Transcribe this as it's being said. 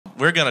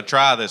we're going to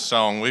try this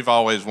song. We've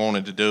always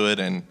wanted to do it,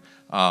 and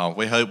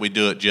we hope we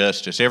do it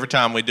justice. Every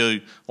time we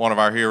do one of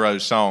our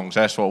heroes' songs,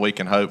 that's what we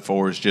can hope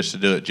for, is just to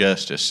do it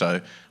justice.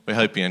 So we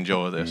hope you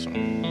enjoy this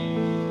one.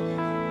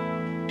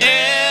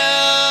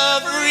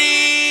 Every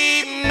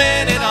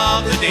minute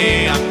of the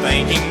day I'm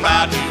thinking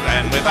about you,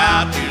 and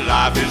without you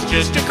life is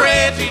just a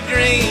crazy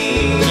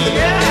dream.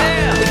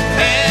 Yeah.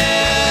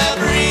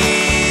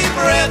 Every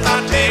breath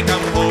I take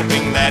I'm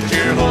hoping that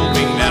you're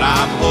hoping that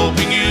I'm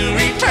hoping you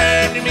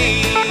return to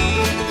me.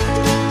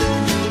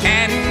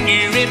 Can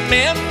you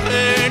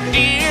remember,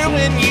 dear,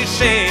 when you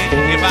said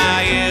if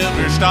I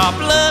ever stop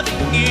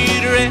loving you,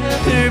 you'd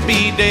rather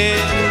be dead?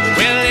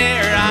 Well,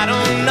 there, I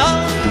don't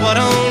know what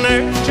on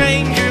earth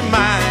changed your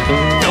mind.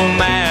 No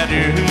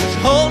matter who's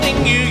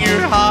holding you,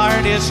 your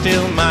heart is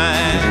still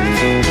mine.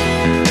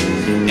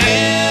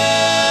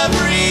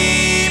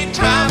 Every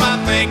time I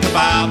think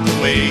about the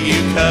way you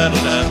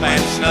cuddled up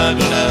and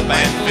snuggled up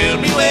and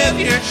filled me with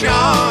your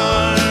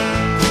charm,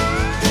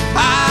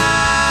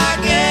 I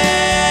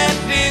get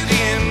dizzy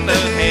in the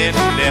head,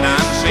 and then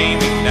I'm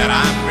seeming that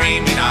I'm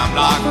dreaming I'm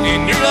locked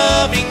in your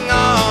loving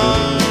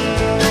arms.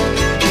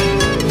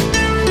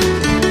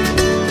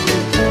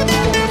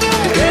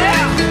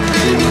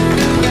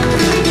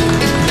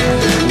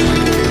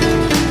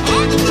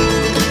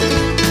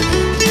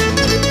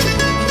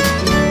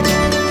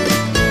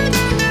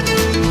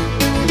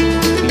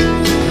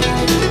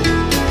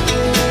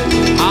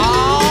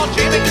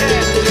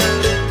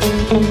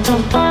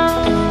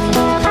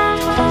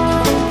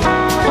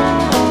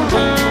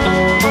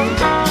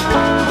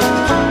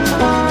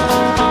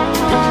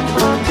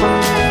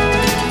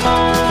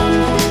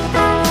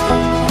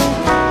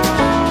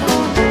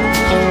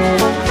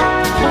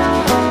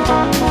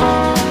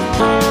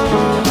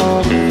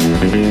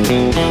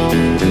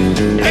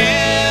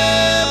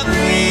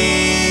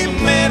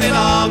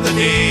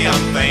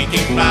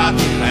 About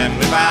you, and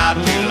without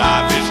you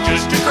life is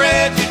just a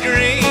crazy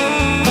dream.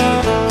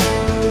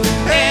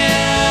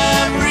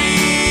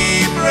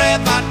 Every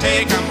breath I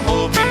take I'm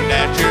hoping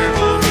that you're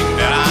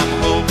hoping that I'm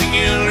hoping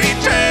you'll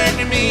return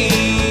to me.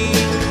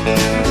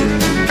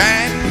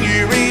 Can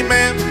you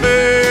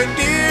remember,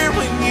 dear,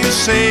 when you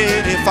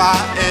said if I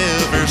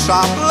ever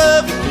stop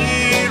loving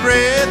you, you'd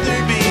rather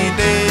be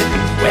dead?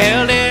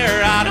 Well,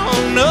 dear, I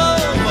don't know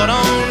what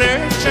on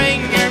earth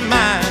changed your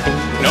mind.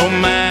 No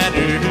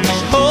matter who's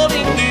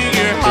holding you,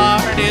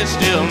 heart is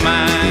still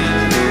mine.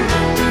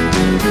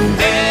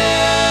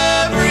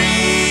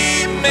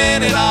 Every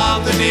minute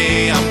of the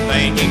day I'm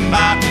thinking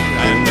about you,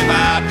 and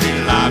without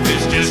you life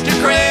is just a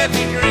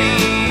crazy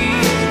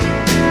dream.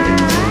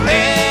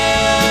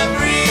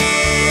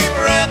 Every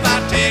breath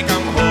I take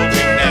I'm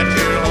hoping that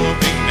you're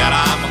hoping that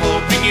I'm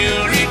hoping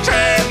you'll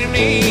return to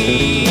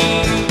me.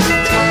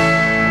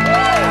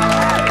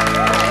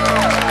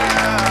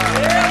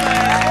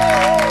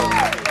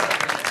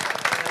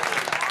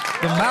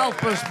 The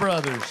LOUVIN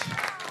Brothers,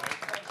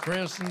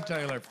 Chris and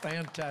Taylor,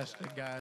 fantastic guys.